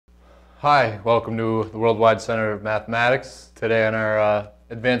Hi, welcome to the Worldwide Center of Mathematics. Today on our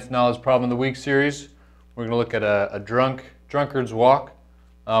Advanced Knowledge Problem of the Week series, we're going to look at a drunkard's walk.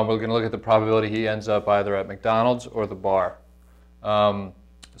 We're going to look at the probability he ends up either at McDonald's or the bar.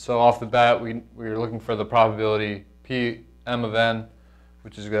 So off the bat, we're looking for the probability Pm of n,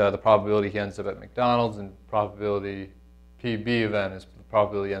 which is the probability he ends up at McDonald's, and probability Pb of n is the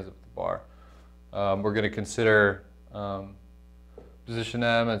probability he ends up at the bar. We're going to consider position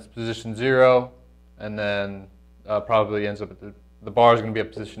M as position 0, and then probability ends up at the bar is going to be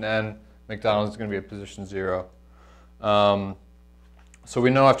at position n, McDonald's is going to be at position 0. So we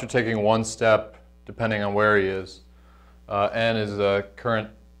know after taking one step, depending on where he is, n is the current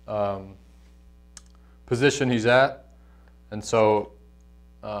position he's at, and so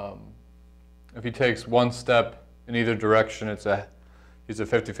if he takes one step in either direction, he's a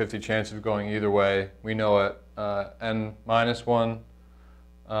 50-50 chance of going either way. We know at n minus 1,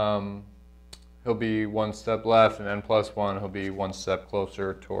 he'll be one step left, and n plus 1, he'll be one step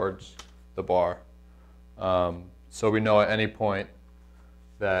closer towards the bar. So we know at any point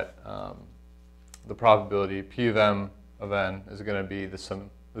that the probability P of m of n is going to be the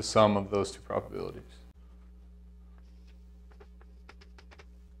sum of those two probabilities.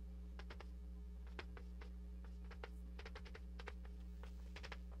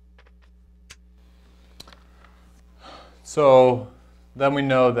 So then we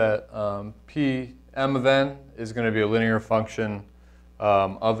know that Pm of n is going to be a linear function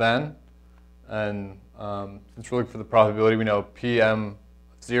of n, and since we're looking for the probability, we know Pm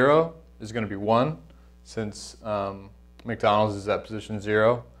of 0 is going to be 1, since McDonald's is at position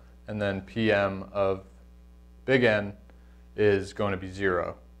 0, and then Pm of big N is going to be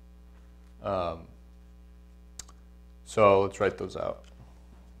 0. So let's write those out.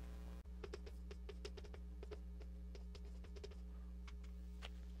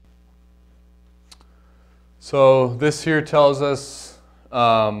 So this here tells us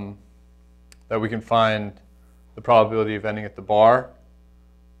that we can find the probability of ending at the bar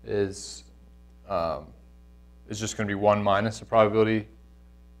is just going to be 1 minus the probability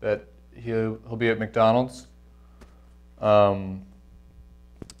that he'll be at McDonald's.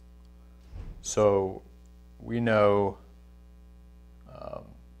 So we know,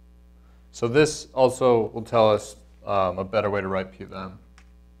 so this also will tell us a better way to write P of m.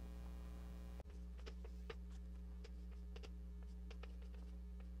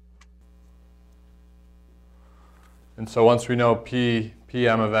 And so once we know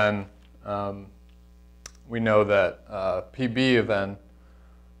Pm of n, we know that Pb of n,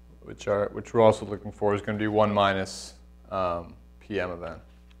 which we're also looking for, is going to be 1 minus Pm of n.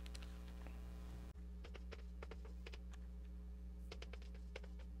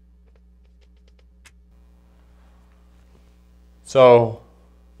 So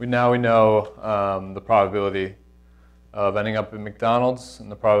now we know the probability of ending up at McDonald's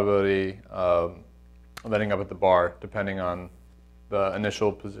and the probability of ending up at the bar, depending on the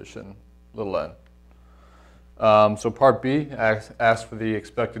initial position, little n. So part B asks for the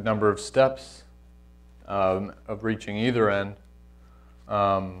expected number of steps of reaching either end.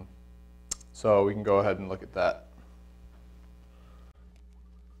 So we can go ahead and look at that.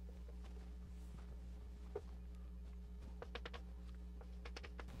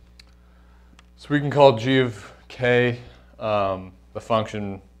 So we can call g of k the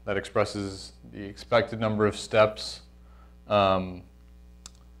function that expresses the expected number of steps,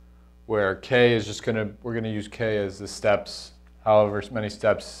 where k is just we're going to use k as the steps, however many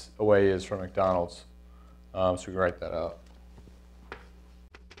steps away is from McDonald's. So we can write that out.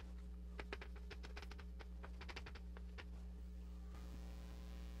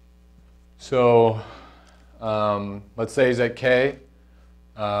 So let's say he's at k,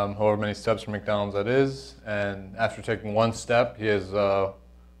 however many steps from McDonald's that is, and after taking one step, he has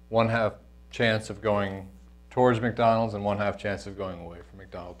 1/2 chance of going towards McDonald's and 1/2 chance of going away from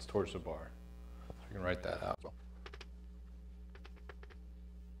McDonald's towards the bar. So we can write that out.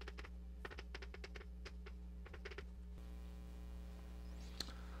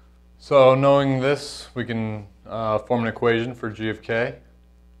 So knowing this, we can form an equation for g of k.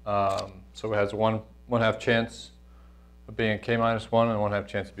 So it has 1/2 chance of being a k minus 1 and 1/2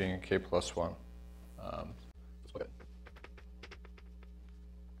 chance of being a k plus 1.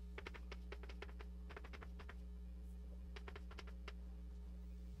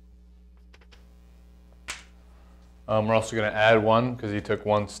 We're also going to add 1 because he took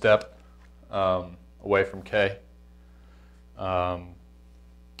one step away from k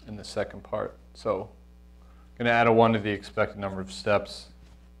in the second part. So I'm going to add a 1 to the expected number of steps.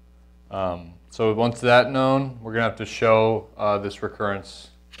 So once that's known, we're going to have to show this recurrence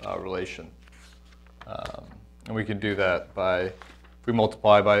relation. And we can do that by, if we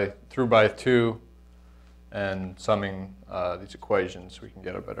multiply through by 2 and summing these equations, we can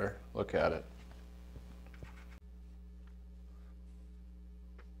get a better look at it.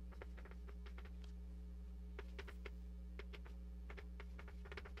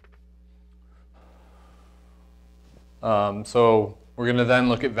 So we're going to then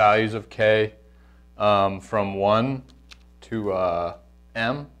look at values of k from 1 to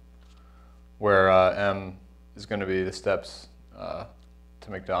m, where m is going to be the steps to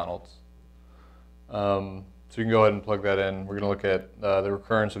McDonald's. So you can go ahead and plug that in. We're going to look at the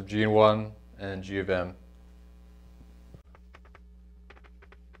recurrence of g of 1 and g of m.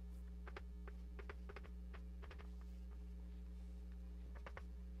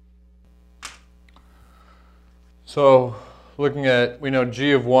 So looking at, we know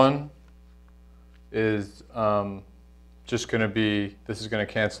g of 1 is just going to be, this is going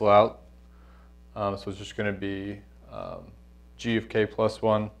to cancel out. So it's just going to be g of k plus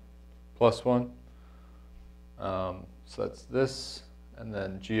 1 plus 1. So that's this. And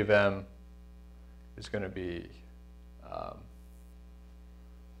then g of m is going to be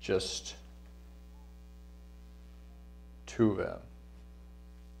just 2 of m.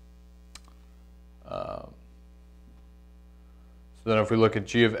 So then if we look at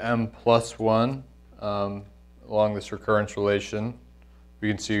g of m plus 1 along this recurrence relation, we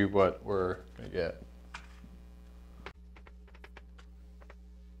can see what we're going to get.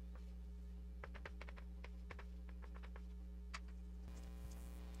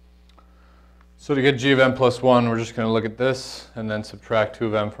 So to get g of m plus 1, we're just going to look at this and then subtract 2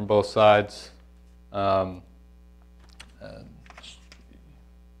 of m from both sides. And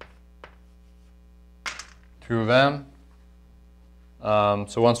 2 of m.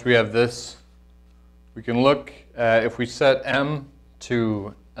 So once we have this, we can look at, if we set m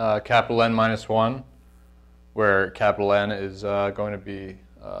to capital N minus 1, where capital N is going to be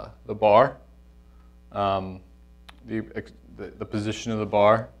the bar, the position of the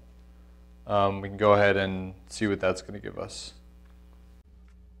bar, we can go ahead and see what that's going to give us.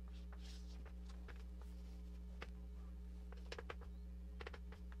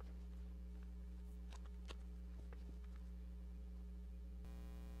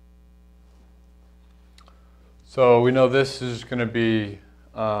 So we know this is going to be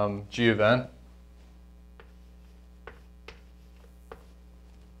g of n,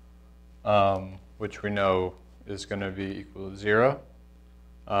 which we know is going to be equal to 0.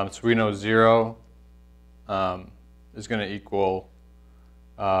 So we know 0 is going to equal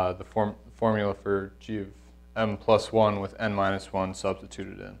the formula for g of m plus 1 with n minus 1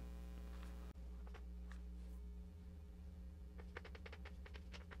 substituted in.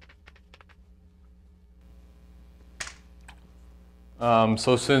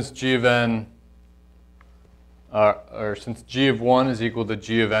 So since g of n, or since g of 1 is equal to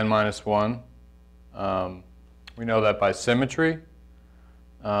g of n minus 1, we know that by symmetry,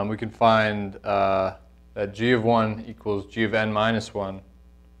 we can find that g of 1 equals g of n minus 1,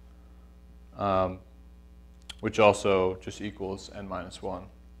 which also just equals n minus 1,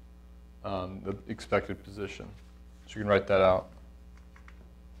 the expected position. So you can write that out.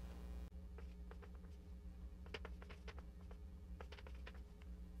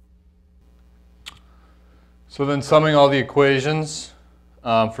 So then summing all the equations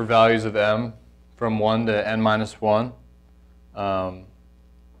for values of m from 1 to n minus 1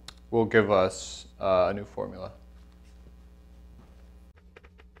 will give us a new formula.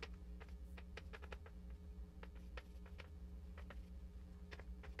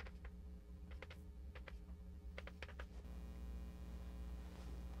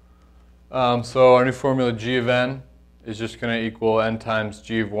 So our new formula g of n is just going to equal n times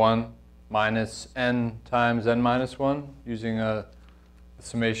g of 1 minus n times n minus 1 using a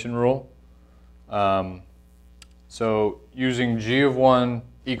summation rule. So using g of 1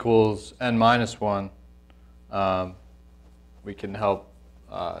 equals n minus 1, we can help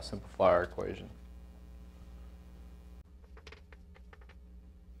simplify our equation.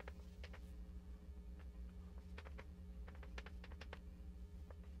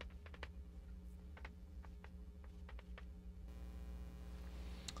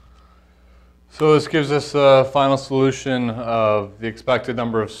 So this gives us a final solution of the expected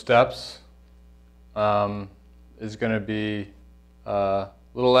number of steps is going to be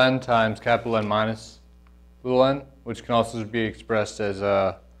little n times capital N minus little n, which can also be expressed as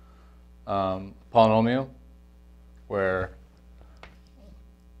a polynomial, where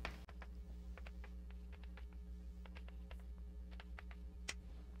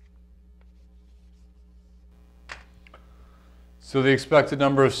So the expected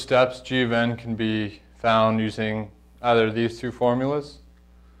number of steps, G of n, can be found using either of these two formulas.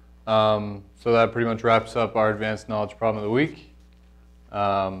 So that pretty much wraps up our advanced knowledge problem of the week.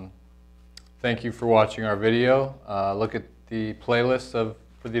 Thank you for watching our video. Look at the playlist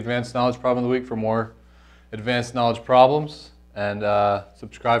for the advanced knowledge problem of the week for more advanced knowledge problems, and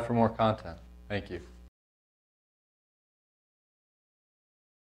subscribe for more content. Thank you.